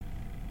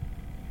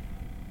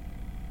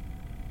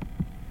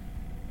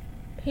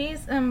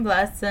Peace and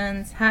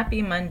blessings.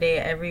 Happy Monday,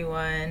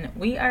 everyone.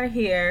 We are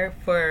here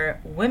for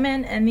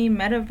Women in the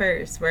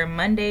Metaverse, where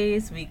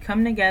Mondays we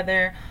come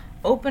together,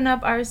 open up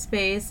our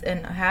space,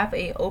 and have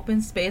a open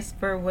space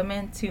for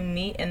women to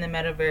meet in the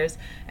Metaverse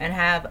and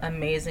have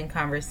amazing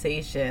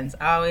conversations.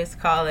 I always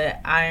call it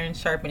iron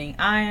sharpening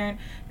iron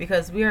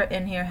because we are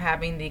in here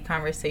having the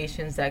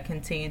conversations that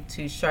continue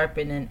to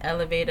sharpen and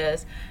elevate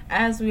us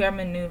as we are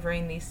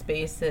maneuvering these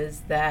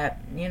spaces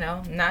that,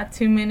 not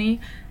too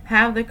many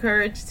have the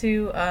courage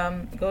to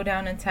go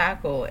down and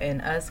tackle,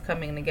 and us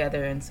coming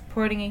together and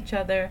supporting each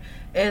other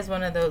is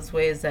one of those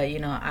ways that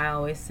I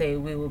always say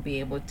we will be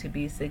able to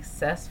be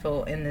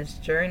successful in this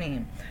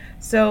journey.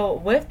 So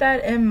with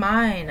that in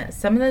mind,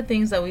 some of the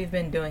things that we've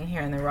been doing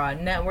here in the Raw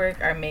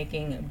Network are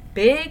making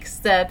big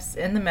steps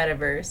in the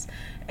metaverse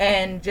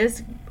and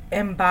just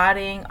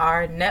embodying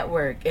our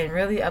network and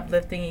really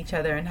uplifting each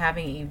other and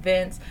having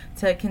events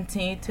to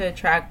continue to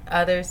attract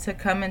others to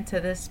come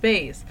into this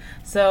space.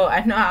 So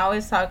I know I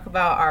always talk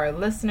about our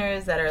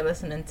listeners that are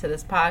listening to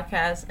this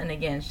podcast, and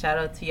again, shout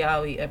out to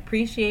y'all, we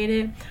appreciate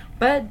it.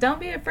 But don't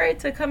be afraid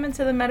to come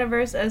into the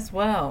metaverse as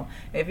well.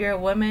 If you're a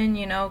woman,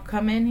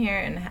 come in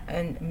here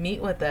and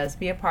meet with us,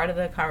 be a part of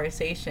the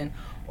conversation,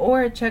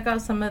 or check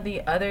out some of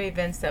the other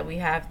events that we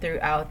have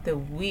throughout the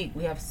week.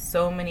 We have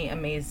so many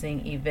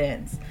amazing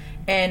events.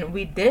 And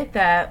we did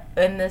that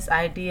in this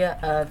idea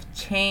of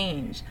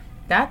change.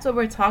 That's what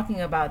we're talking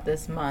about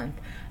this month,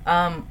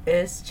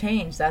 is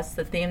change. That's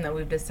the theme that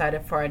we've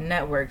decided for our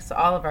network. So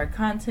all of our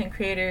content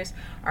creators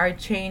are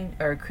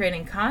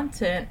creating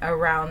content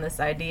around this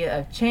idea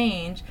of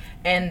change.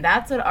 And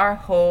that's what our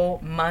whole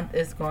month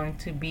is going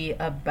to be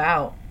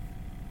about.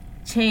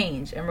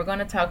 Change. And we're going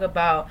to talk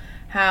about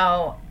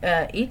how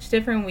each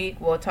different week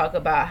we'll talk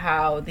about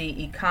how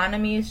the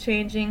economy is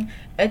changing,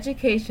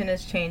 education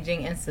is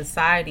changing, and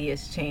society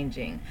is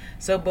changing.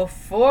 So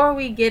before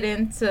we get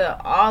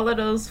into all of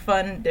those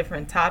fun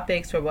different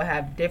topics where we'll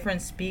have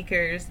different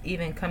speakers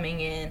even coming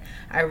in,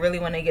 I really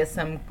want to get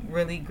some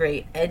really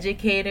great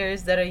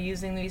educators that are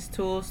using these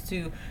tools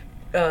to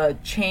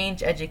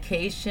change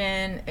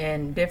education,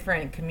 and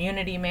different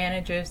community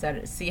managers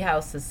that see how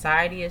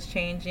society is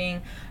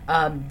changing,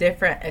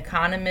 different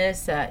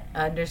economists that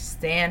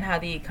understand how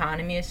the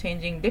economy is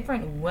changing,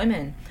 different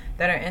women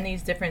that are in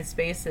these different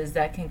spaces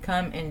that can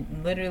come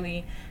and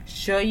literally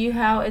show you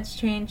how it's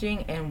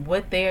changing and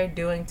what they are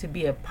doing to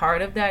be a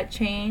part of that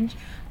change,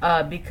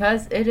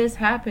 because it is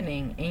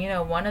happening.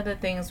 And one of the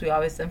things we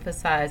always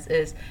emphasize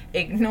is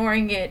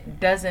ignoring it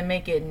doesn't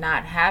make it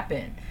not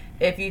happen.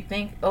 If you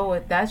think, oh,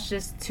 that's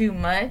just too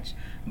much,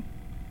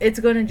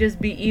 it's going to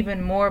just be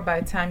even more by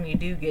the time you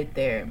do get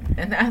there.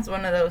 And that's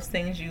one of those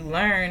things you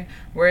learn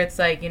where it's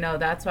like,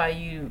 that's why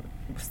you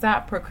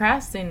stop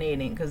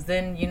procrastinating, because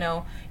then,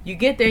 you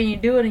get there and you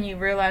do it and you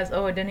realize,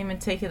 oh, it didn't even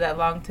take you that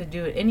long to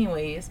do it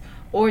anyways.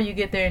 Or you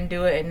get there and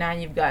do it and now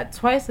you've got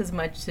twice as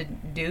much to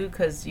do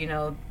because,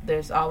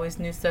 there's always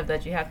new stuff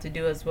that you have to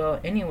do as well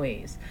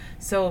anyways.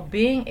 So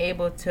being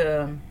able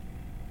to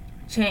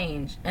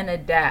change and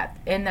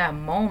adapt in that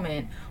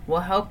moment will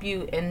help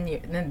you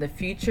in the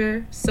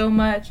future so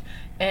much.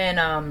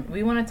 And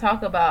we want to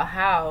talk about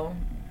how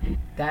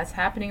that's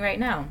happening right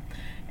now.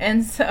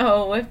 And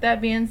so with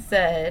that being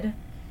said,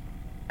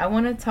 I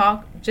want to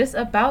talk just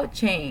about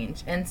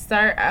change and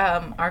start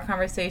our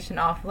conversation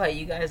off like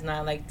you guys know I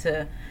like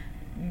to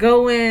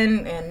go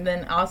in and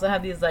then also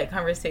have these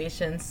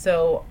conversations.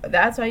 So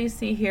that's why you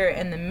see here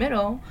in the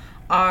middle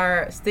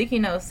our sticky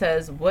note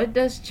says, what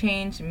does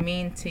change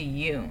mean to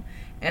you?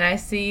 And I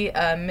see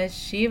Miss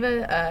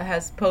Shiva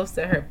has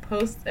posted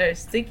her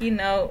sticky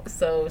note,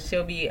 so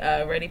she'll be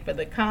ready for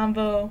the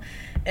convo.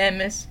 And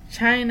Miss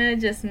China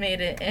just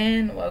made it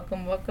in.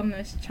 Welcome,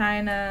 Miss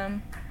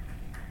China.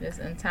 Just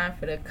in time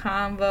for the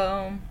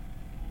convo.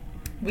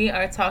 We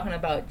are talking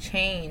about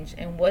change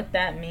and what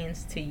that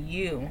means to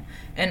you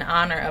in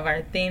honor of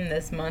our theme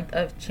this month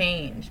of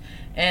change.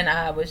 And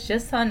I was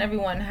just telling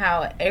everyone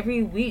how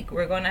every week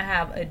we're going to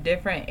have a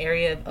different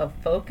area of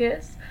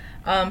focus.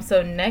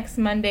 So next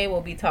Monday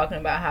we'll be talking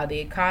about how the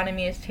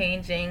economy is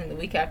changing. The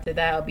week after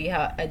that will be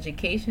how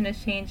education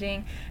is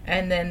changing.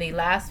 And then the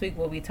last week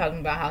we'll be talking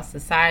about how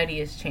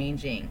society is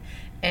changing.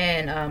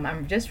 And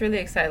I'm just really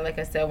excited. Like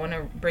I said, I want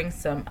to bring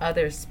some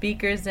other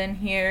speakers in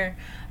here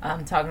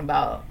talking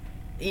about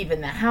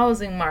even the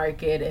housing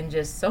market and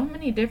just so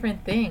many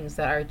different things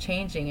that are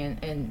changing,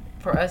 and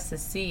for us to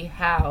see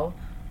how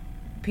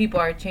people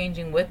are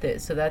changing with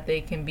it so that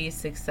they can be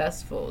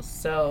successful.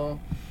 So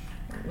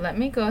let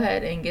me go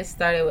ahead and get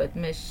started with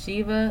Miss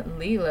Shiva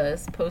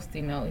Leela's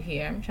posting note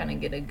here. I'm trying to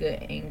get a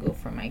good angle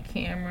for my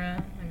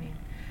camera.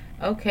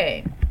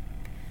 Okay.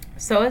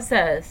 So it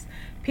says,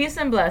 peace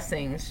and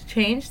blessings.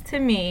 Change to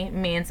me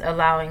means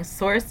allowing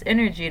source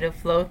energy to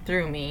flow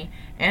through me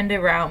and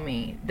around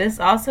me. This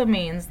also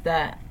means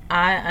that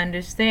I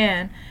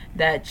understand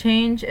that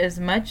change is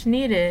much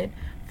needed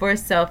for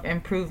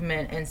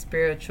self-improvement and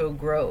spiritual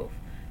growth.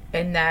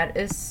 And that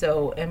is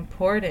so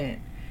important.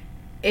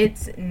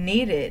 It's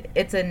needed.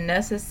 It's a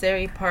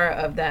necessary part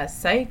of that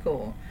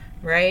cycle,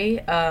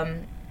 right?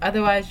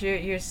 otherwise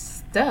you're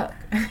stuck.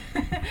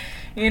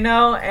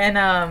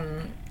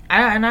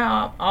 I'm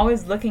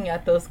always looking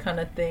at those kind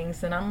of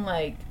things, and I'm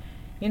like,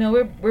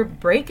 we're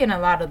breaking a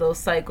lot of those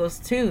cycles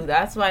too.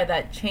 That's why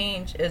that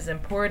change is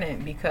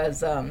important, because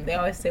they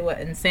always say what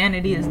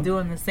insanity is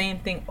doing the same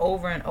thing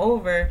over and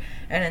over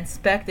and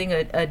expecting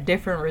a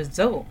different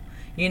result.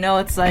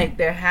 It's like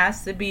there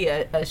has to be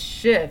a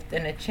shift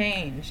and a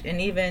change. And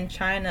even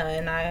China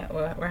and I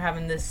were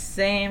having this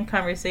same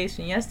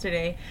conversation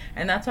yesterday.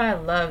 And that's why I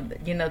love,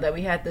 that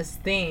we had this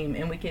theme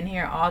and we can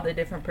hear all the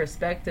different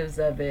perspectives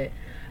of it.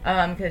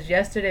 Because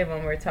yesterday when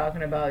we were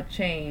talking about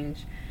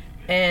change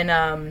and,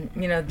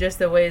 just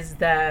the ways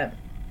that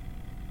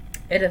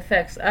it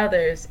affects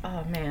others.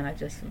 Oh, man, I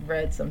just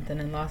read something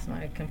and lost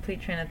my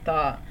complete train of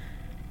thought.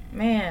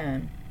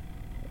 Man,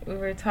 we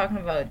were talking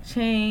about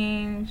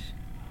change.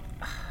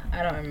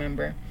 I don't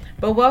remember.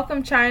 But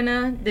welcome,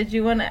 China. Did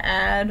you want to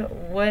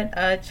add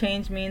what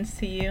change means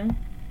to you?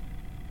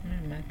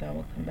 My thought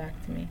will come back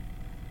to me.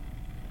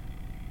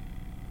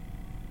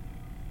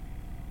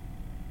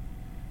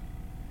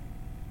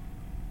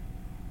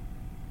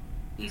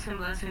 Peace and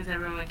blessings,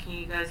 everyone. Can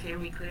you guys hear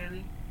me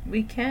clearly?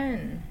 We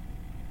can.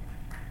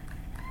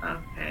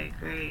 Okay,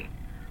 great.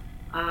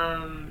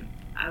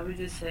 I would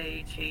just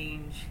say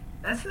change.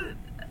 Actually,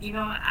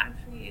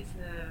 it's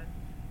a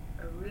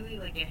really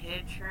like a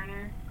head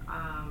turner.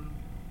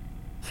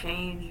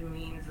 Change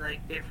means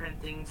like different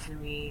things to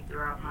me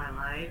throughout my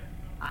life.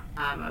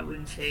 I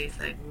wouldn't say it's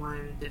like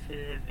one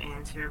definitive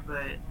answer,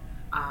 but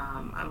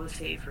I would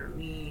say for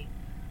me,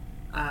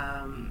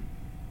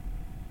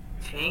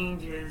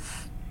 change is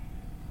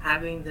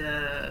having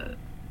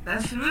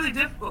that's really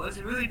difficult. It's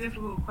a really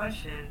difficult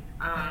question.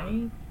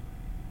 Right.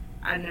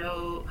 I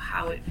know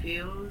how it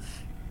feels.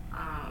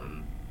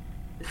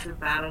 It's a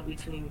battle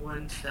between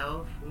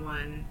oneself,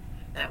 one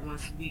that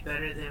wants to be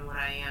better than what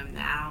I am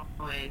now,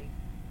 and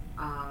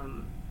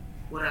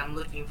what I'm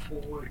looking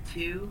forward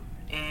to,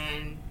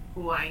 and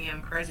who I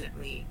am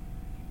presently,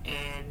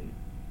 and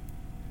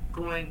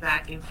going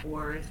back and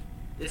forth,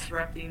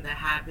 disrupting the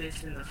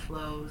habits and the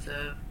flows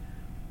of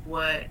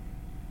what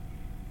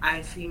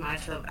I see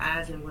myself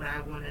as and what I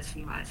want to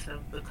see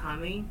myself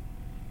becoming,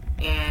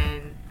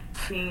 and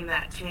seeing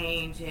that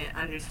change and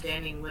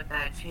understanding what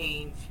that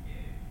change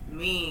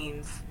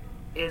means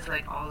is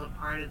like all a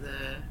part of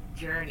the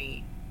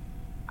journey.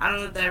 I don't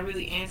know if that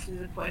really answers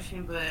the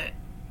question, but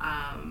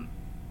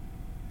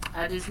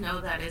I just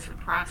know that it's a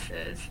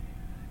process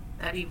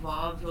that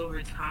evolves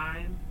over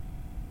time,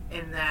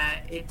 and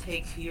that it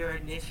takes your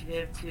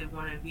initiative to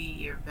want to be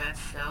your best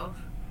self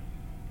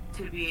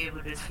to be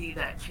able to see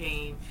that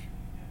change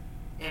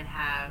and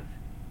have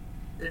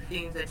the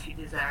things that you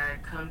desire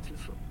come to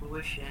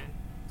fruition.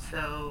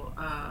 So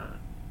I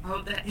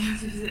hope that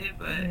answers it,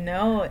 but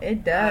No,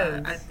 it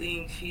does. I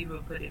think Shiva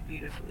put it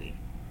beautifully.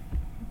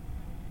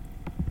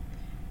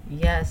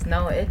 Yes,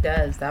 no, it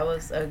does. That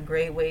was a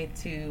great way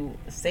to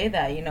say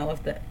that,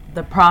 with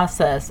the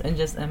process and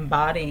just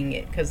embodying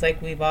it. Because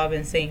like we've all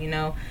been saying,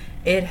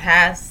 it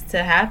has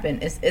to happen.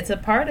 It's a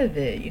part of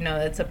it.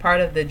 It's a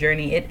part of the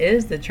journey. It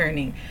is the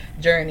journey.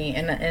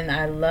 And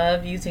I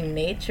love using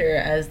nature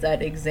as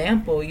that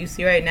example. You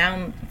see right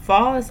now,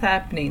 fall is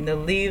happening. The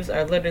leaves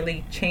are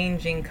literally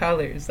changing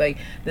colors. Like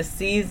the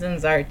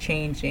seasons are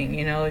changing.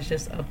 It's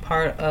just a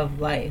part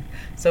of life.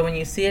 So when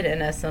you see it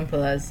in as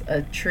simple as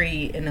a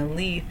tree and a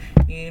leaf,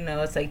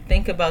 it's like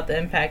think about the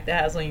impact it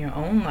has on your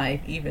own life,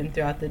 even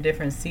throughout the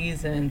different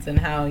seasons, and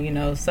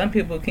how, some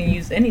people can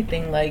use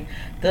anything like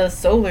the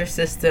solar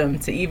system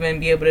to even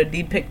be able to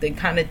depict the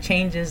kind of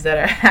changes that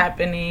are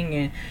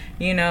happening.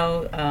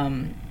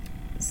 And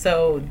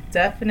so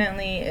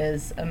definitely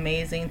is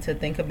amazing to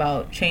think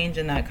about change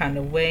in that kind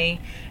of way.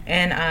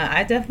 And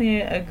I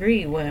definitely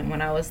agree.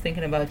 When I was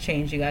thinking about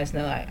change, you guys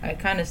know I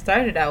kind of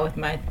started out with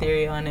my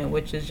theory on it,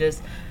 which is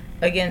just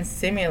again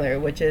similar,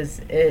 which is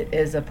it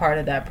is a part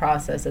of that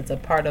process. It's a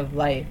part of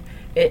life.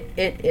 It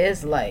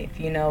is life.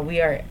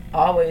 We are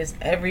always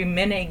every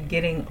minute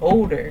getting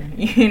older.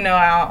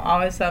 I'll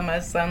always tell my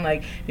son,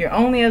 like, you're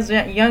only as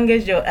young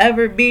as you'll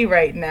ever be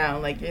right now.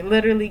 Like, you're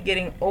literally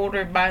getting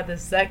older by the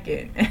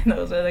second. And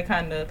those are the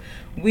kind of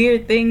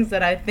weird things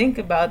that I think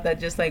about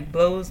that just like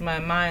blows my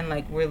mind.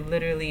 Like, we're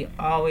literally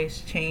always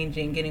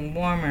changing, getting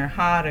warmer,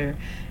 hotter,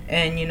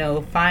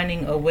 and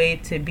finding a way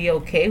to be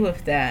okay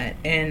with that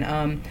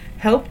and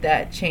help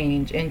that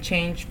change and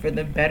change for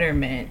the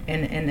betterment,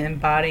 and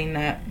embodying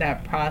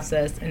that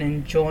process and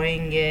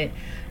enjoying it,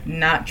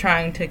 not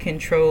trying to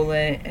control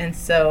it. And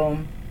so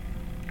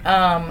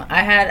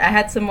I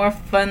had some more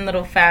fun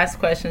little fast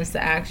questions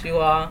to ask you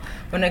all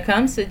when it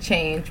comes to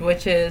change,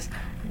 which is,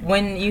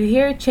 when you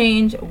hear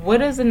change, what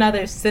is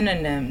another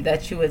synonym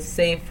that you would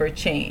say for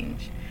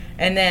change?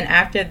 And then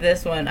after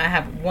this one, I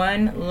have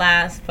one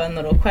last fun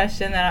little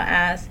question that I'll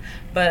ask.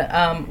 But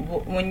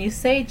when you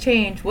say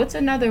change, what's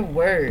another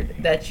word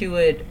that you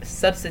would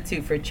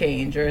substitute for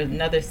change, or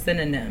another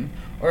synonym,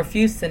 or a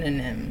few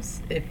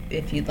synonyms,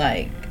 if you'd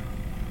like?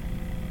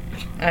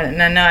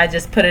 And I know I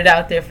just put it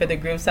out there for the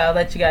group, so I'll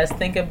let you guys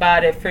think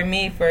about it. For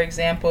me, for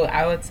example,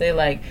 I would say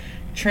like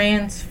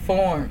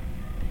transform,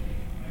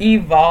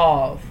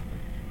 evolve,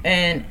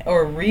 and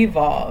or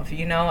revolve.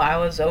 I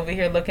was over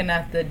here looking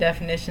at the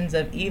definitions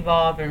of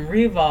evolve and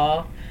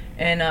revolve,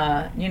 and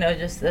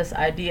just this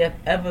idea of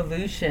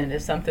evolution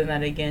is something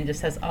that again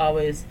just has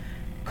always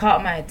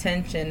caught my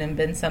attention and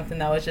been something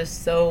that was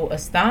just so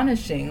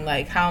astonishing,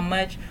 like how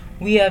much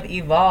we have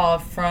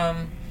evolved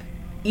from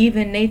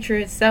even nature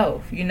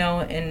itself,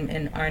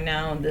 and are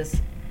now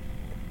this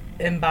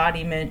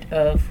embodiment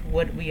of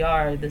what we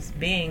are, this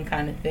being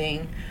kind of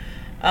thing.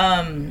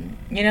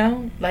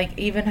 Like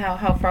even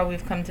how far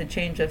we've come to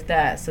change with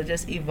that. So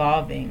just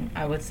evolving,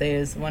 I would say,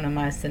 is one of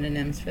my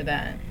synonyms for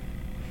that.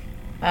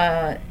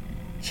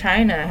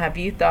 China, have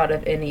you thought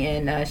of any?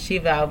 And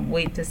Shiva, I'll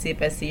wait to see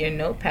if I see your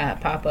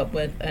notepad pop up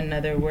with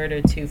another word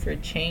or two for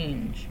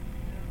change.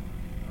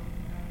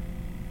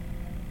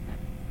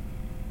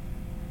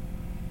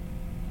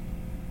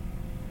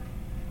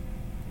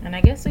 And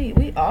I guess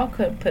we all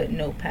could put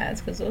notepads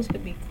because those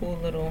could be cool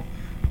little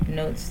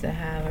notes to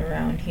have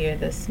around here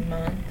this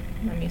month.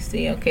 Let me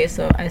see. Okay,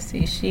 so I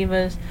see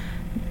Shiva's.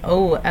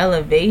 Oh,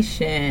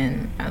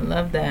 elevation. I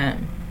love that.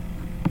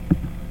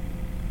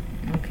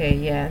 Okay,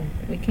 yeah,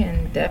 we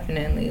can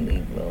definitely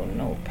leave little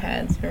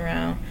notepads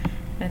around.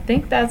 I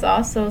think that's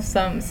also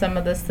some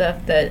of the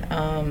stuff that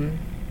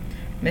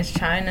Miss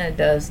China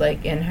does,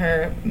 like in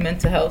her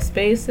mental health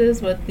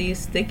spaces with these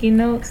sticky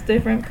notes,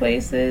 different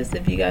places.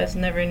 If you guys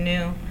never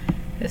knew,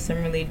 there's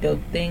some really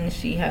dope things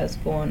she has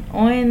going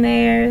on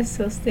there.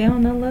 So stay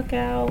on the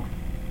lookout.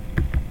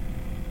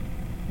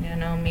 You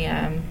know me,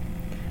 I'm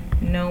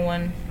no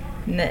one.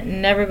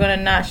 Never gonna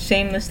not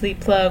shamelessly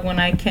plug when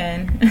I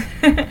can.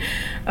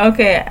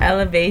 Okay,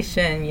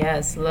 elevation.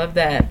 Yes, love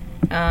that.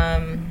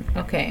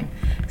 Okay,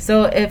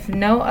 so if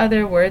no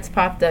other words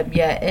popped up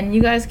yet, and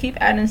you guys keep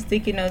adding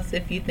sticky notes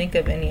if you think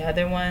of any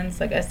other ones.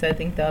 Like I said, I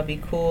think that'll be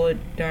cool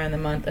during the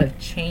month of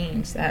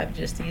change to have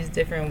just these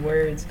different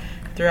words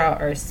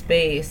throughout our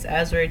space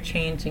as we're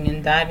changing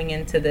and diving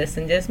into this,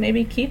 and just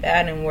maybe keep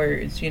adding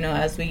words,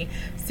 as we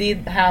see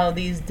how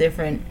these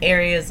different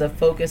areas of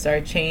focus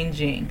are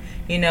changing,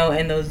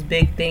 and those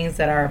big things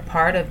that are a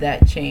part of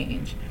that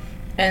change.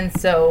 And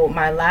so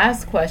my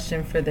last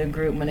question for the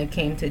group when it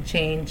came to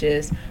change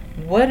is,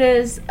 what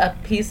is a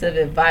piece of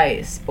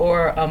advice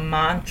or a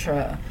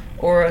mantra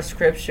or a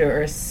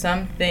scripture or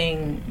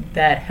something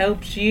that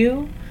helps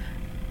you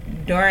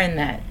during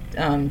that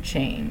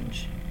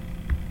change?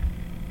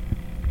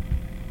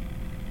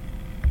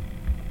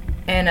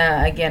 And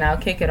again, I'll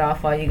kick it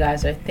off while you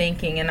guys are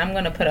thinking, and I'm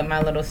going to put up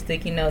my little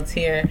sticky notes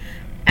here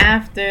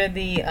after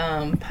the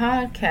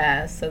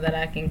podcast so that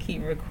I can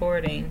keep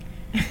recording.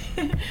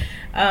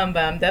 But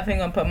I'm definitely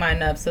going to put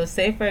mine up. So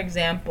say, for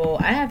example,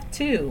 I have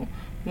two.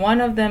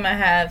 One of them I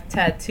have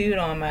tattooed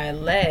on my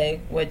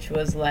leg, which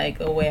was like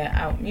a way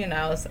out.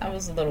 I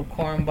was a little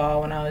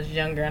cornball when I was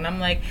younger, and I'm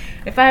like,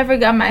 if I ever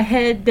got my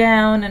head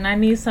down and I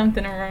need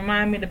something to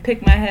remind me to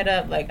pick my head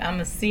up, like I'm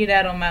gonna see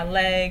that on my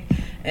leg,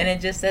 and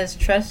it just says,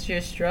 trust your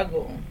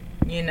struggle.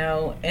 In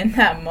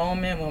that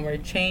moment when we're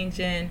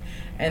changing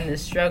and the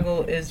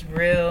struggle is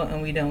real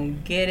and we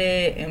don't get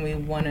it and we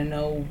want to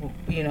know,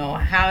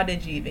 how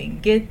did you even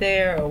get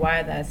there or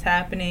why that's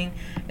happening?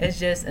 It's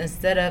just,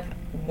 instead of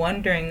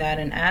wondering that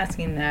and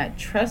asking that,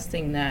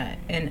 trusting that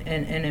and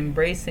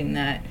embracing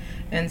that.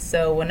 And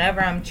so whenever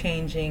I'm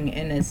changing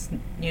and it's,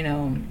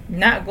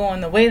 not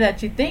going the way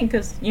that you think,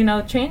 because,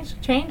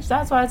 change,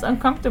 that's why it's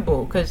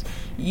uncomfortable, because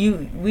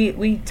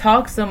we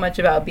talk so much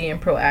about being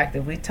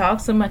proactive. We talk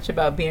so much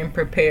about being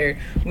prepared.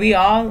 We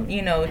all,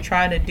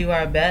 try to do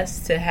our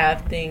best to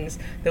have things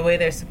the way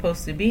they're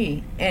supposed to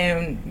be.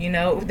 And,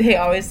 they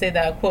always say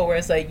that quote where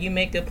it's like, you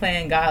make a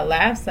plan, God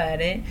laughs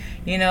at it.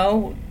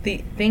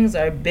 The things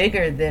are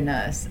bigger than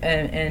us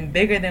and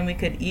bigger than we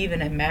could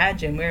even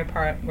imagine. We're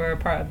a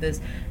part of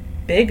this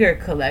bigger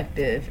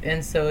collective.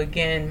 And so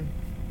again,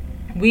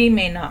 we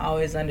may not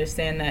always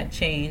understand that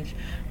change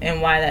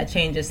and why that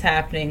change is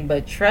happening,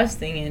 but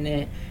trusting in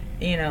it,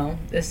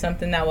 is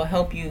something that will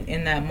help you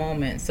in that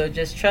moment. So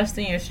just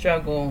trusting your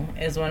struggle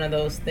is one of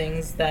those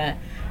things that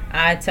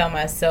I tell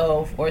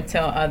myself or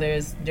tell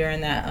others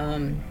during that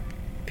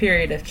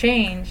period of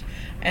change.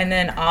 And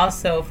then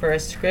also for a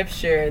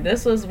scripture,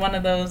 this was one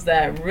of those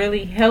that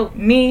really helped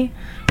me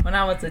when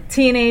I was a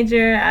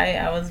teenager.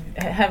 I was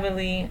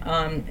heavily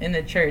in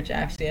the church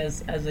actually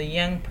as a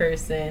young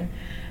person,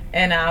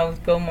 and I'll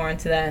go more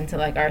into that into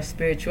like our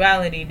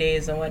spirituality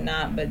days and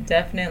whatnot, but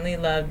definitely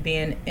love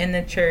being in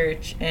the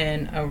church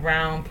and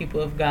around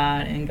people of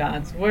God and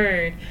God's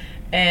word.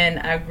 And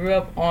I grew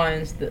up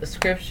on the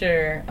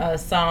scripture,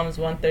 Psalms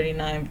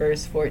 139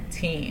 verse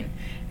 14.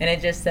 And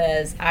it just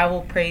says, I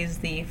will praise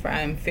thee, for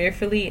I am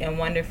fearfully and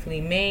wonderfully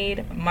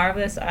made.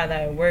 Marvelous are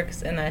thy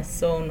works, and thy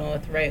soul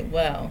knoweth right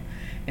well.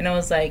 And it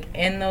was like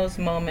in those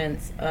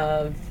moments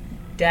of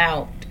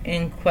doubt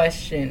and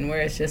question,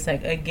 where it's just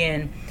like,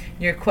 again,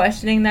 you're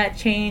questioning that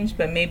change,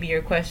 but maybe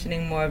you're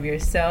questioning more of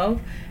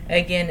yourself.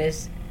 Again,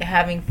 it's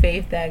having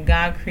faith that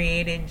God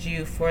created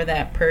you for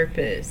that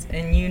purpose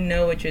and you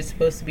know what you're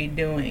supposed to be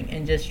doing,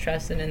 and just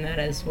trusting in that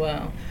as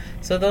well.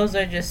 So those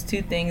are just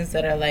two things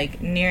that are like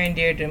near and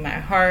dear to my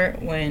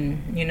heart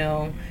when,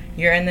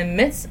 you're in the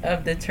midst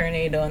of the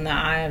tornado, in the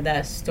eye of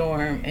that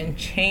storm, and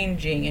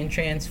changing and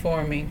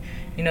transforming.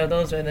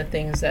 Those are the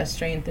things that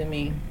strengthen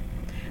me.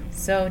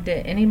 So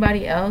did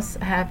anybody else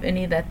have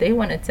any that they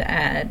wanted to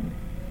add?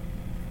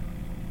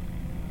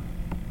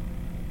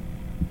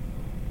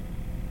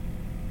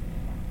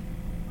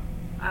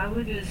 I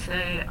would just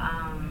say,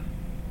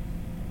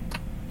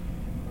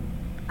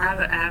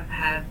 I've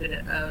had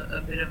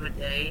a bit of a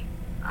day,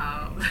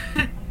 and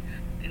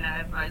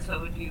if I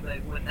told you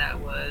like what that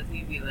was,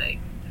 you'd be like,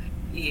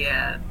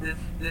 yeah,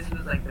 this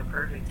was like the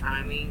perfect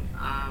timing.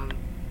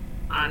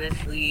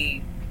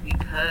 Honestly,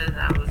 because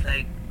I was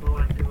like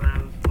going through what I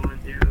was going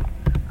through,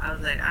 I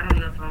was like, I don't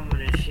know if I'm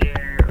gonna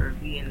share or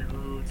be in the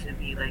mood to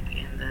be like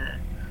in the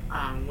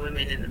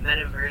women in the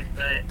metaverse,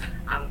 but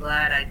I'm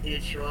glad I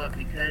did show up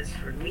because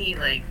for me,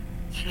 like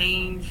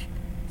change,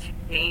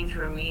 change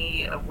for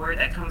me, a word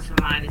that comes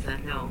to mind is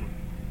unknown,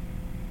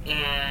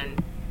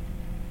 and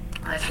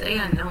I say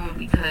unknown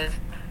because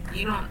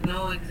you don't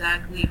know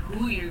exactly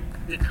who you're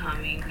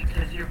becoming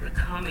because you're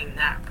becoming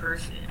that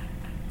person.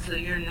 So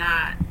you're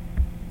not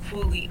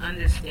fully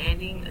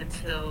understanding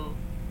until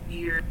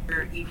you're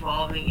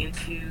evolving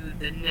into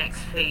the next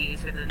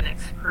phase or the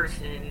next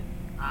person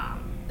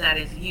that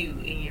is you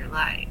in your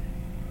life.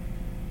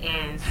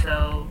 And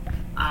so,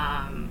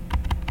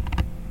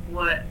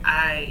 what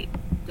I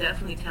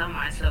definitely tell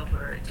myself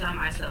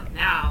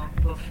now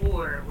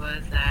before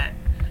was that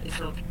it's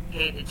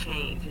okay to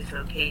change, it's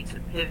okay to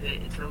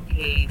pivot, it's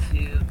okay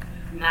to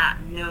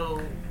not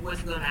know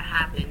what's going to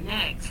happen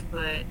next,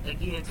 but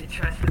again, to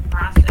trust the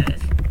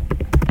process.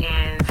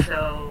 And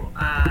so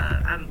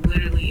I'm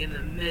literally in the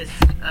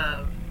midst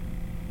of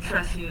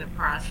trusting the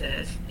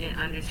process and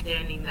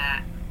understanding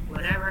that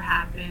whatever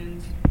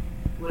happens,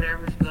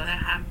 whatever's going to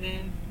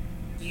happen,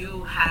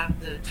 you have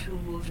the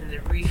tools and the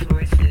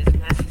resources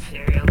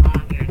necessary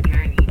along your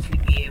journey to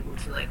be able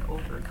to like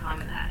overcome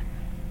that.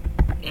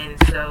 And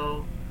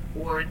so,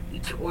 or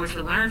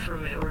to learn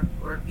from it,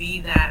 or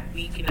be that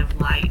beacon of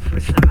light for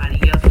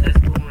somebody else that's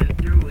going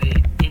through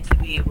it, and to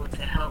be able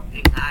to help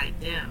and guide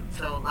them.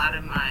 So a lot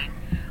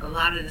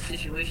of the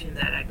situations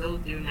that I go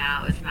through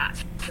now, it's not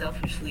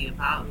selfishly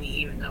about me,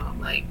 even though I'm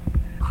like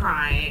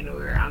crying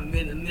or I'm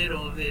in the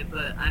middle of it,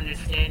 but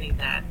understanding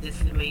that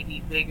this may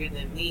be bigger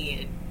than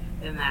me,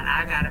 and that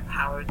I gotta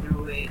power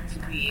through it to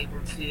be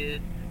able to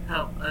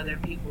help other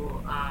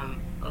people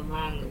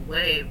along the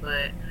way.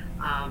 But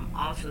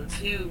also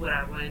too, what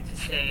I wanted to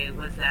say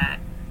was that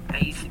I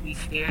used to be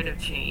scared of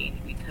change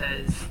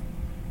because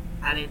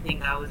I didn't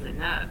think I was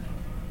enough.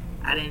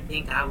 I didn't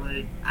think I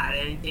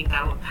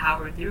would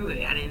power through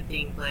it. I didn't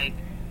think like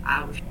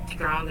I was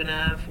strong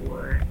enough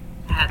or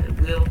had the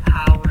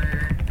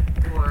willpower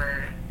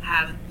or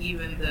have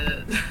even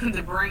the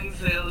the brain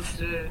cells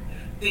to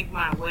think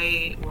my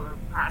way or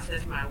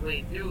process my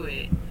way through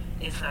it.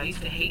 And so I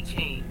used to hate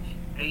change.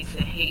 I used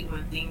to hate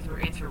when things were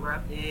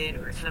interrupted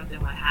or something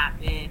would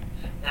happen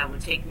that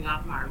would take me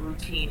off my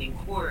routine and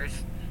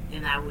course,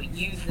 and I would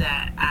use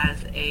that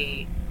as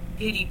a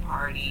pity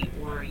party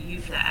or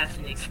use that as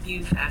an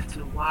excuse as to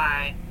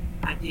why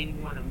I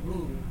didn't want to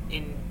move.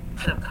 And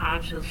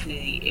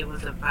subconsciously, it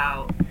was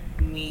about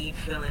me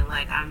feeling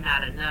like I'm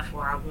not enough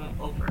or I won't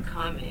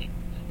overcome it.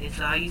 And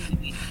so I used to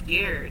be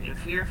scared and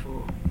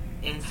fearful.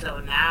 And so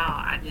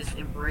now I just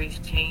embrace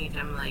change.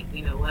 I'm like,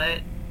 you know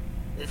what?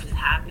 This is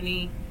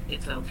happening.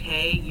 It's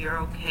okay. You're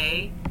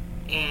okay.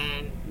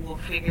 And we'll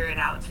figure it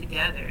out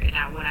together.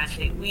 And when I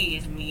say we,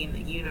 it's me and the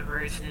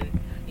universe and,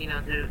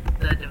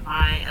 the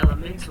divine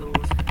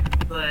elementals.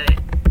 But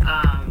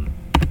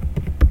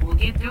we'll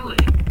get through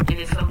it. And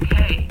it's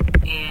okay.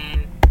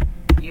 And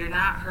you're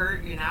not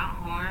hurt. You're not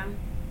harmed.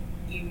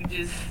 You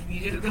just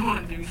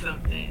going through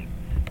something.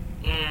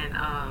 And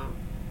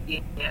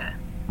yeah,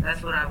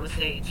 that's what I would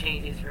say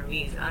changes for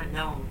me is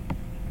unknown.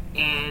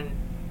 And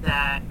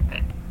that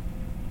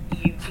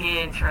you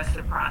can trust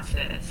the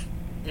process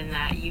and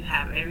that you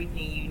have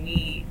everything you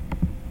need.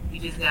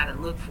 You just got to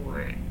look for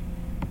it.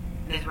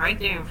 And it's right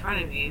there in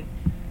front of you.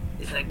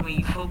 It's like when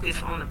you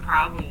focus on the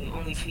problem, you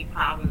only see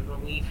problems, but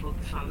when you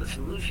focus on the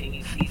solution,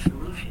 you see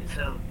solutions.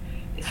 So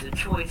it's a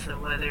choice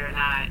of whether or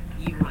not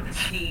you want to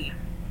see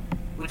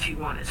what you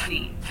want to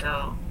see.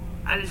 So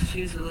I just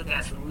choose to look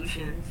at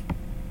solutions.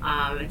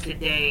 And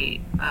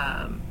today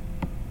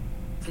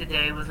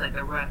was like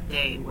a rough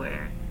day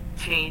where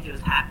change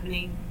was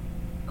happening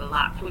a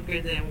lot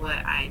quicker than what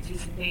I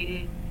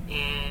anticipated,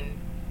 and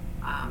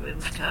it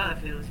was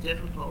tough. It was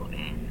difficult,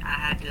 and I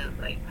had to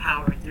like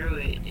power through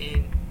it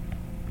and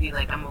be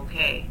like, I'm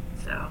okay.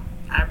 So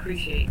I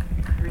appreciate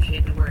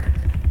the work.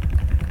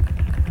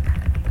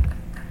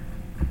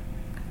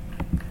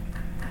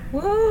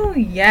 Woo,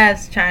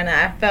 yes, China.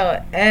 I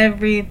felt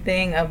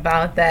everything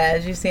about that.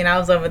 As you seen, I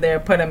was over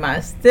there putting my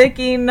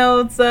sticky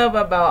notes up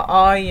about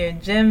all your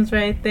gems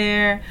right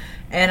there.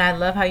 And I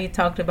love how you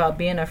talked about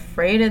being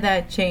afraid of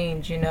that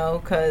change,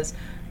 because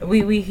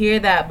we hear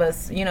that, but,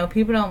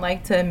 people don't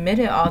like to admit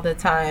it all the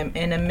time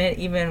and admit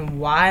even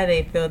why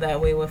they feel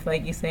that way with,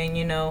 like you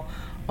saying,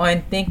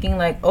 on thinking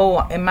like, oh,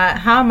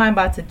 how am I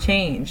about to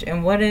change?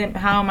 And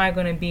how am I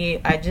going to be?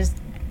 I just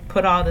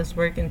put all this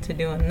work into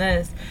doing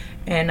this,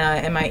 and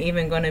am I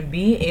even going to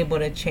be able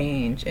to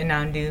change and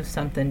now do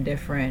something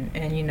different?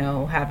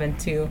 And having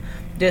to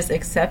just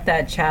accept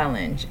that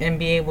challenge and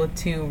be able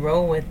to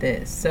roll with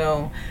it.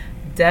 So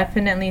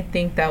definitely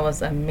think that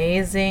was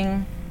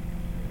amazing.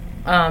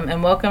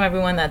 And welcome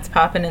everyone that's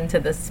popping into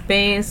the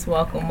space.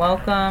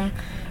 Welcome.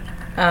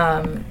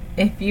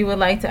 If you would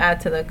like to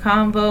add to the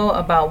convo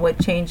about what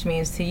change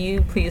means to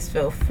you, please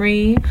feel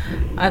free.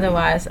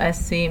 Otherwise, I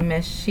see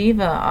Miss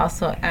Shiva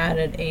also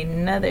added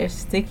another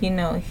sticky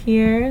note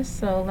here.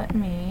 So let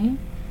me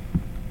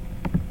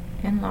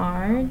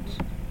enlarge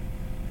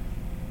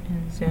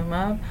and zoom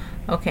up.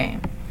 Okay.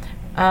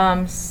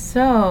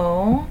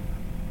 So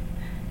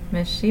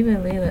Miss Shiva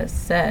Leela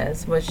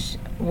says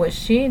what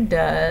she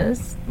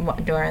does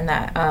during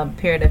that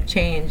period of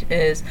change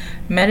is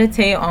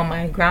meditate on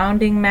my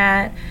grounding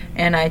mat,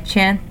 and I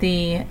chant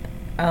the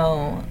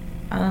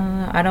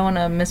I don't want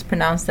to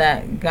mispronounce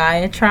that,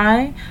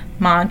 Gayatri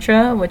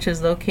mantra, which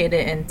is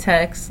located in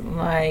texts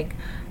like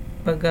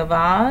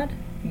Bhagavad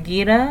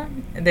Gita.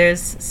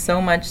 There's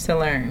so much to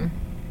learn,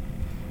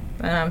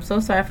 and I'm so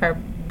sorry if I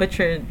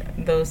butchered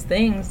those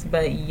things,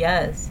 but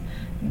yes,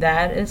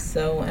 that is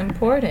so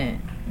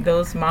important,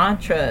 those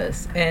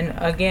mantras. And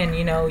again,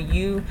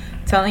 you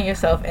telling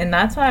yourself, and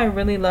that's why I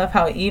really love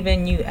how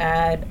even you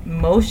add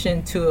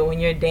motion to it when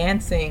you're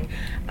dancing.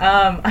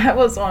 I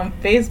was on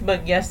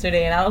Facebook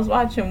yesterday and I was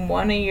watching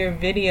one of your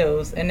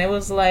videos, and it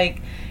was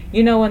like,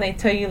 when they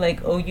tell you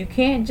like, oh, you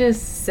can't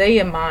just say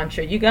a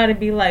mantra, you got to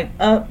be like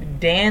up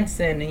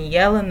dancing and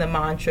yelling the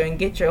mantra and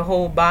get your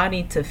whole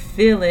body to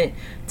feel it,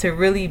 to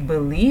really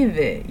believe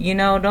it.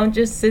 Don't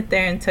just sit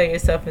there and tell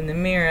yourself in the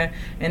mirror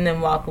and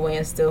then walk away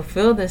and still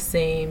feel the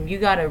same. You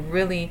got to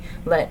really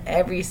let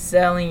every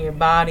cell in your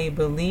body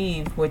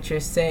believe what you're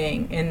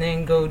saying and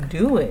then go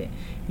do it.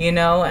 And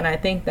I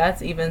think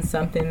that's even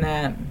something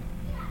that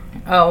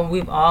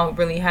we've all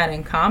really had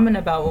in common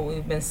about what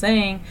we've been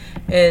saying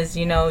is,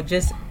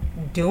 just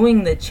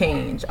doing the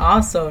change,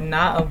 also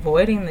not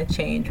avoiding the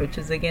change, which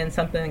is again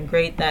something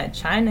great that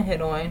China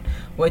hit on,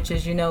 which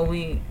is,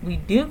 we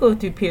do go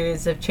through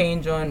periods of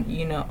change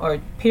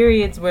or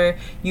periods where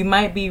you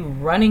might be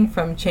running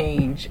from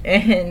change.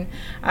 And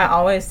I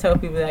always tell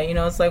people that,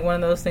 it's like one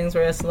of those things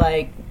where it's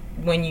like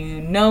when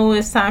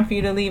it's time for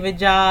you to leave a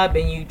job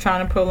and you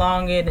trying to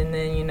prolong it, and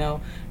then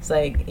it's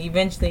like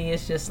eventually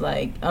it's just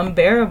like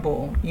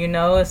unbearable.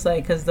 It's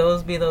like, because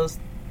those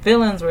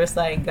feelings where it's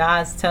like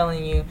God's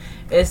telling you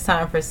it's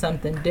time for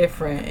something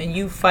different, and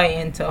you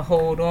fighting to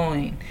hold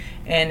on.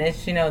 And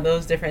it's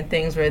those different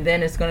things where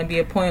then it's going to be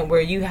a point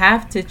where you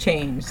have to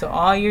change. So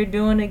all you're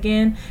doing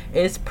again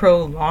is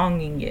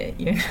prolonging it.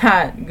 You're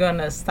not going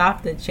to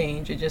stop the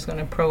change, you're just going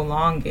to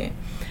prolong it.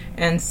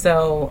 And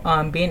so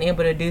being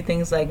able to do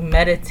things like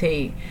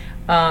meditate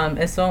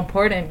is so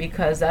important,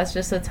 because that's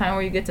just a time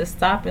where you get to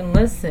stop and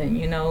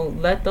listen,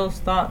 let those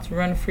thoughts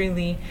run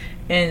freely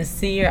and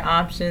see your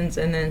options,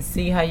 and then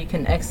see how you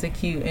can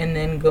execute and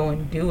then go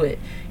and do it.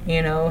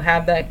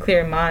 Have that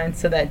clear mind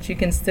so that you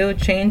can still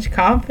change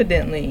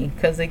confidently.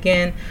 Because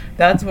again,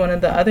 that's one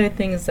of the other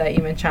things that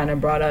even China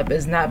brought up,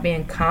 is not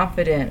being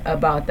confident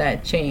about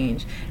that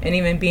change and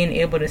even being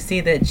able to see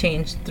that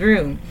change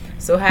through.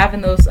 So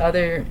having those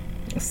other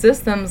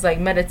systems like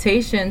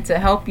meditation to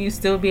help you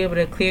still be able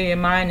to clear your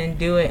mind and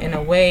do it in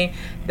a way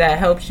that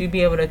helps you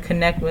be able to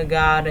connect with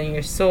God and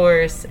your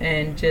source,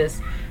 and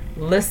just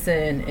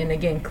listen, and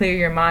again clear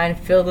your mind,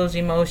 feel those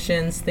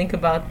emotions, think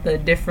about the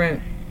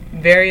different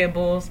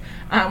variables.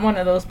 I'm one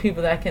of those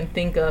people that can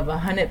think of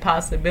 100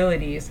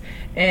 possibilities.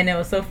 And it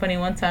was so funny,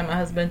 one time my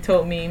husband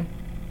told me,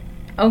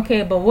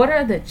 okay, but what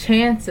are the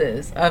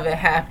chances of it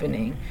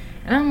happening?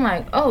 And I'm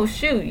like, oh,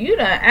 shoot, you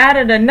done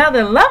added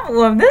another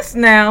level of this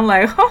now.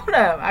 Like, hold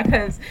up.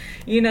 Because,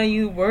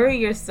 you worry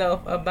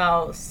yourself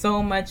about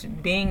so much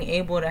being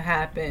able to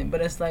happen.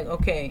 But it's like,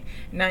 okay,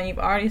 now you've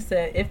already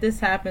said, if this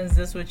happens,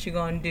 this is what you're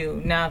going to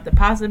do. Now, if the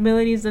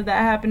possibilities of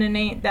that happening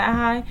ain't that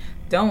high,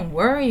 don't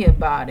worry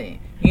about it.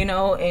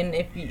 And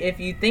if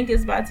you think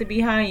it's about to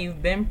be high,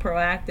 you've been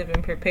proactive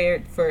and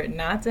prepared for it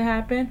not to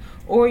happen.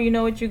 Or you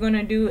know what you're going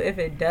to do if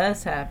it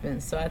does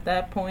happen. So at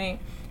that point,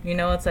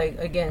 it's like,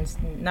 again,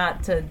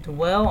 not to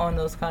dwell on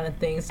those kind of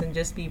things and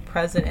just be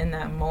present in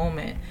that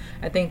moment.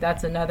 I think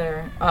that's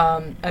another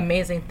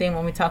amazing thing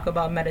when we talk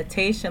about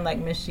meditation, like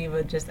Miss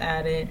Shiva just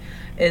added,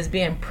 is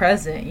being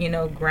present.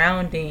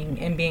 Grounding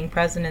and being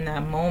present in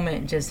that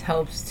moment just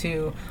helps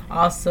to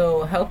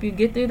also help you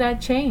get through that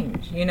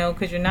change,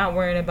 because you're not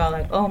worrying about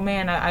like, oh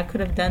man, I could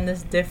have done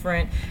this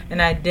different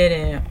and I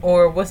didn't,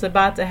 or what's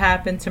about to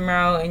happen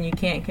tomorrow and you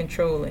can't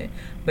control it.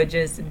 but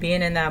just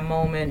being in that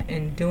moment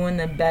and doing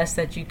the best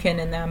that you can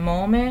in that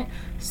moment.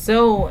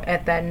 So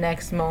at that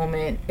next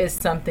moment, it's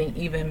something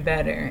even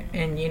better.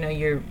 And,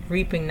 you're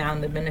reaping now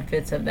the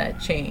benefits of that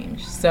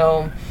change.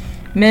 So,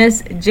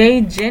 Miss J.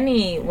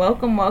 Jenny,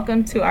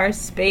 welcome to our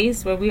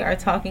space where we are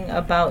talking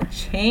about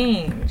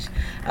change.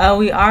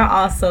 We are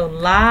also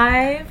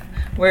live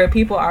where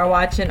people are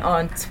watching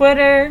on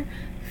Twitter,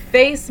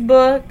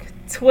 Facebook,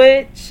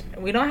 Twitch.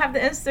 We don't have the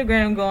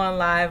Instagram going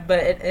live, but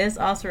it is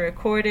also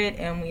recorded,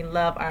 and we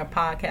love our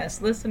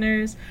podcast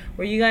listeners,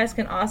 where you guys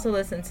can also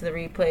listen to the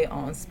replay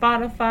on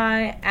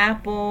Spotify,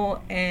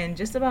 Apple, and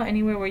just about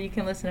anywhere where you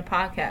can listen to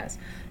podcasts.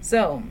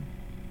 So,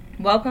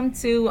 welcome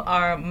to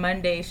our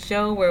Monday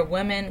show where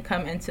women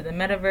come into the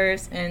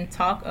metaverse and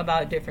talk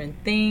about different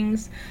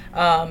things.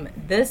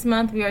 This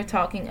month we are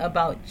talking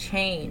about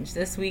change.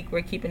 This week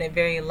we're keeping it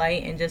very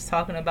light and just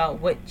talking about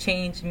what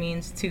change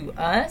means to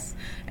us.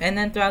 And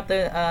then throughout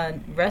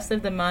the rest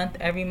of the month,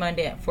 every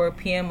Monday at 4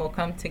 p.m. we'll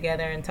come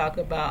together and talk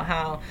about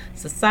how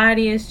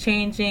society is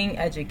changing,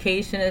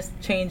 education is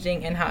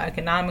changing, and how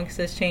economics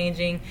is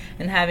changing,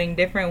 and having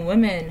different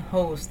women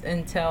host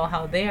and tell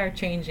how they are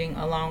changing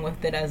along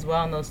with it as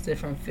well in those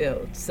different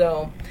fields.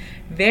 So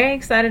very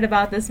excited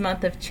about this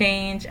month of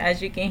change.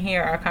 As you can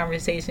hear, our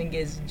conversation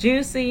gets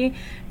juicy,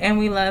 and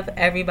we love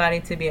everybody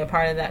to be a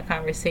part of that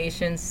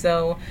conversation.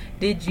 So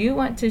did you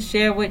want to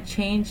share what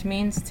change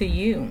means to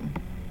you?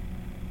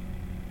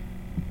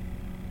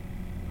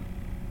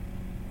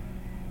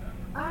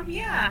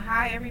 Yeah.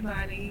 Hi,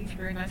 everybody. It's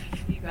very nice to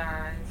see you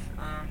guys.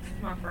 This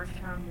is my first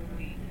time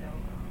really,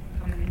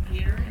 coming in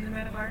here in the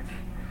metaverse.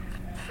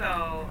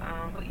 So,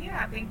 but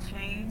yeah, I think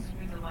change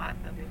means a lot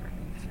of different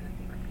things to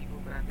different people,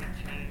 but I think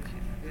change is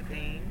a good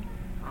thing.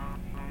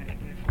 It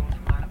can influence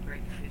a lot of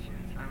great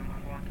decisions. I'm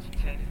going through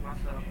some changes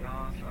myself,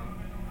 y'all. So,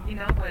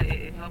 but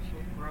it helps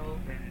with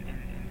growth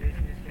and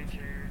business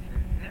ventures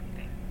and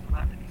everything. There's a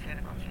lot to be said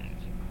about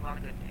change. A lot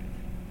of good things.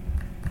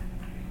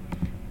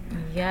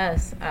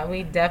 Yes,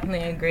 we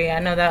definitely agree. I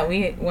know that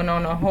we went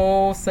on a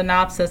whole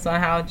synopsis on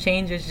how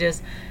change is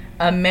just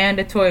a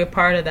mandatory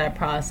part of that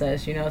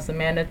process. It's a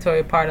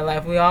mandatory part of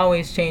life. We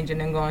always changing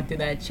and going through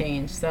that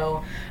change.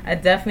 So I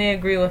definitely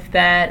agree with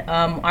that.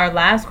 Our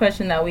last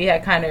question that we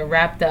had kind of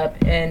wrapped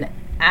up in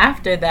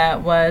after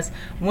that was,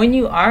 when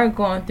you are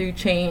going through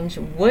change,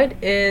 what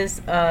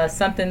is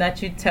something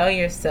that you tell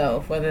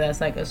yourself, whether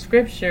that's like a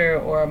scripture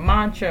or a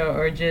mantra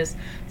or just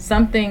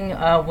something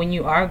when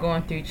you are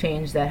going through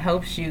change that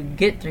helps you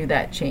get through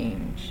that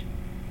change?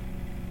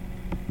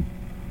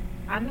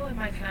 I know it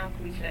might sound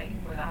cliche,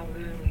 but I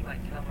literally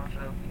tell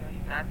myself, you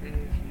got this,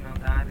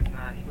 God is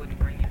not, he wouldn't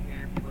bring you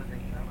here if he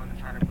wasn't, going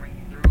to try to bring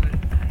you through it.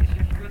 It's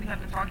just, you really have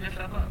to talk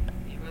yourself up.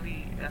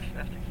 That's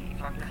the key.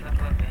 Talk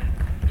yourself up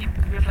and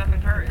keep yourself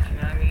encouraged, you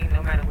know what I mean?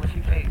 No matter what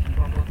you face, you're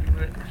going to go through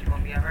it, but you're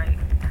going to be alright.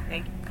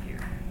 Thank you.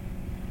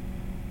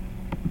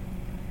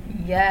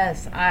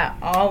 Yes, I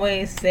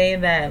always say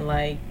that,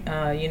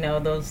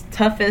 those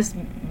toughest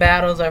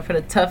battles are for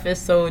the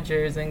toughest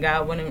soldiers, and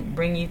God wouldn't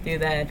bring you through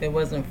that if it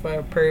wasn't for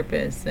a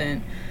purpose.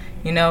 And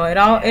it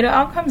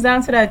all comes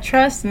down to that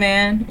trust,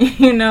 man.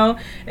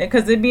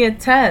 Because it'd be a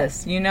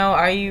test.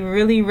 Are you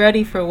really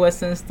ready for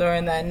what's in store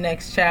in that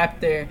next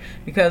chapter?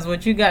 Because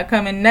what you got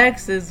coming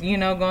next is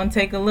going to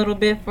take a little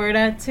bit for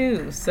that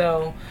too.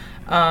 So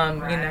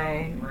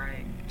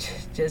Right.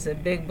 just a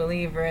big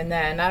believer in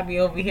that. And I be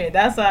over here,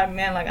 that's why,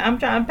 man, I'm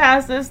trying to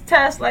pass this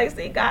test.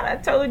 See, God, I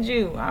told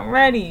you, I'm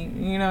ready.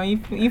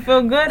 You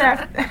feel good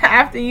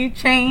after you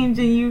change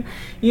and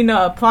you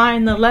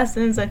applying the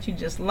lessons that you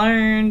just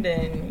learned,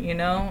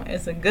 and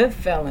it's a good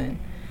feeling.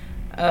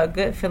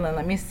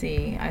 Let me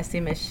see, I see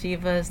Miss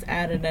Shiva's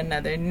added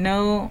another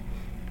note.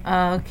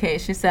 Okay,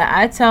 she said,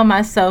 I tell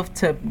myself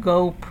to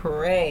go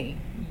pray.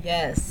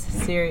 Yes,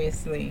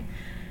 seriously,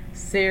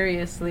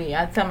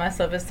 I tell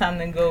myself it's time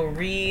to go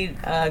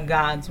read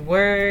God's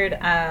word.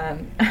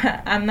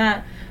 I'm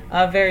not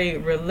very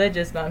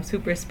religious, but I'm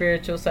super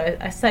spiritual, so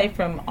I cite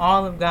from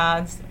all of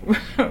God's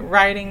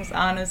writings,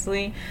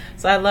 honestly.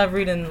 So I love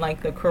reading the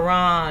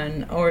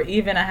Quran, or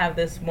even I have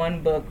this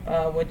one book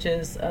which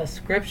is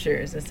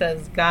scriptures. It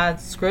says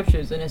God's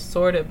scriptures, and it's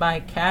sorted by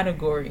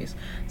categories.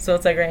 So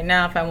it's right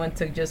now, if I went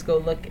to just go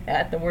look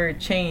at the word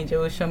change, it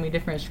would show me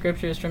different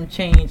scriptures from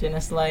change, and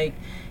it's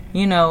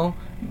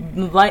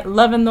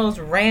loving those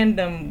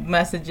random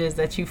messages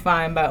that you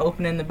find by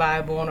opening the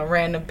Bible on a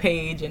random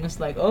page, and it's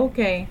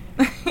okay,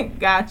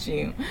 got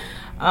you.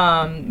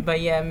 But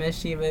yeah, Miss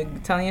Shiva,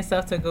 telling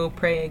yourself to go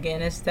pray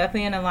again, it's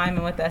definitely in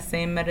alignment with that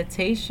same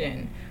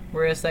meditation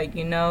where it's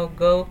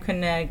go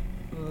connect,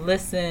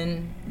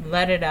 listen,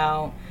 let it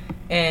out,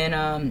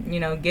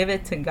 and give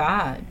it to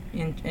God,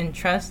 and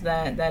trust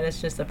that it's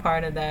just a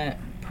part of that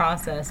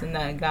process, and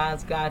that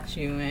God's got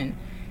you, and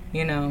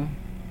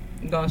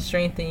going to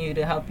strengthen you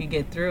to help you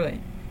get through it.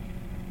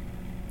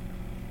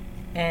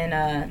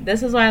 And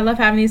this is why I love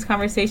having these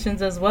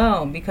conversations as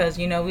well, because,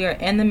 you know, we are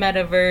in the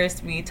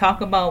metaverse. We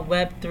talk about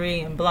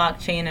Web3 and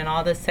blockchain and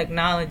all this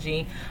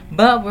technology,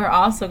 but we're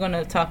also going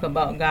to talk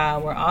about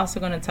God. We're also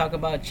going to talk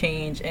about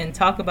change and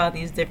talk about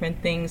these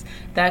different things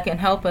that can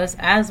help us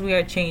as we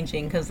are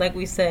changing. Because like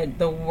we said,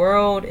 the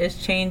world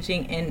is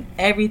changing in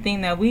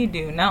everything that we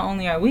do. Not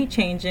only are we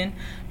changing,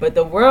 but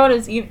the world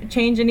is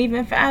changing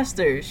even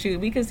faster. Shoot,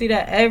 we can see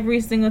that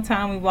every single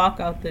time we walk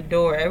out the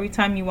door, every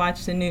time you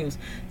watch the news,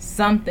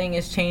 something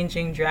is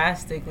changing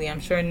drastically. I'm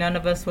sure none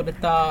of us would have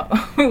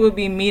thought we would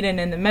be meeting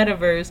in the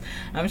metaverse.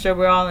 I'm sure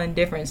we're all in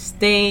different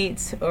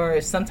states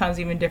or sometimes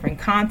even different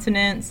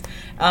continents.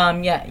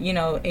 Yet, you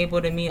know,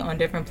 able to meet on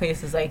different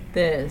places like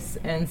this.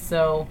 And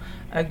so,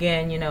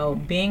 again, you know,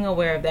 being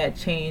aware of that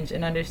change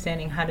and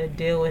understanding how to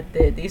deal with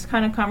it, these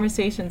kind of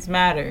conversations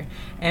matter.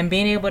 And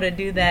being able to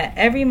do that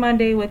every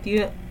Monday with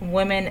you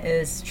women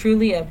is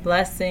truly a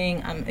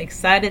blessing. I'm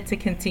excited to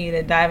continue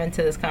to dive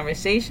into this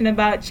conversation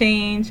about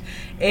change.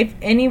 If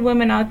any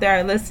women out there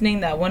are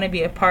listening that want to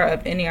be a part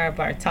of any of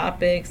our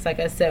topics, like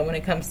I said, when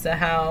it comes to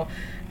how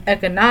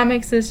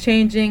economics is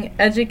changing,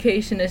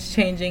 education is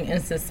changing,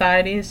 and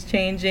society is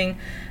changing,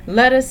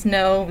 let us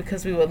know,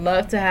 because we would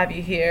love to have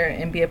you here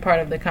and be a part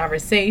of the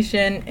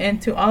conversation.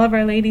 And to all of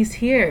our ladies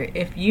here,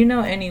 if you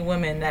know any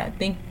women that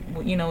think,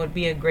 you know, would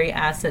be a great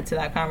asset to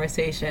that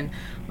conversation,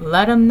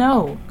 let them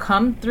know.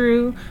 Come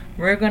through.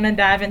 We're going to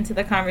dive into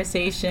the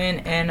conversation,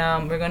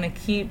 and we're going to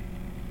keep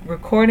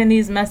recording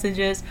these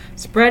messages,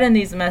 spreading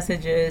these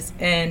messages,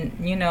 and,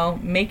 you know,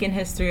 making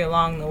history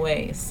along the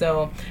way.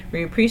 So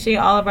we appreciate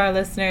all of our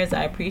listeners.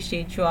 I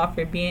appreciate you all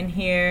for being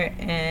here,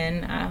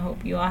 and I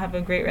hope you all have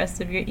a great rest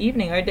of your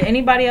evening. Or did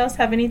anybody else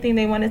have anything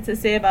they wanted to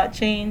say about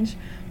change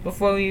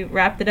before we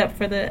wrapped it up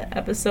for the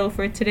episode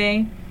for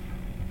today?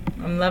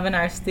 I'm loving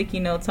our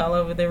sticky notes all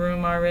over the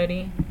room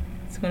already.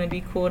 It's going to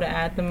be cool to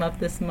add them up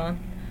this month.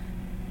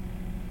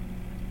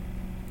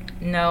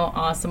 No,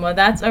 awesome. Well,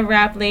 that's a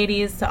wrap,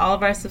 ladies. To all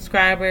of our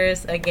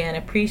subscribers, again,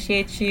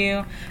 appreciate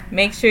you.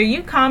 Make sure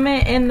you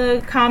comment in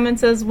the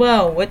comments as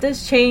well. What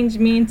does change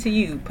mean to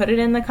you? Put it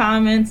in the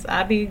comments.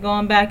 I'll be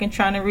going back and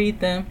trying to read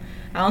them.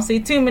 I don't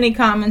see too many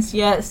comments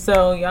yet,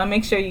 so y'all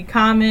make sure you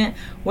comment.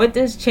 What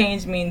does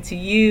change mean to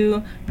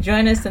you?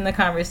 Join us in the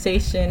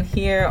conversation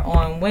here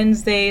on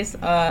Wednesdays,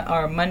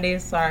 or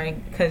Mondays, sorry,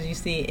 because you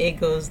see it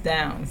goes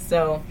down.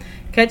 So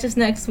catch us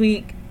next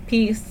week.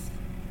 Peace.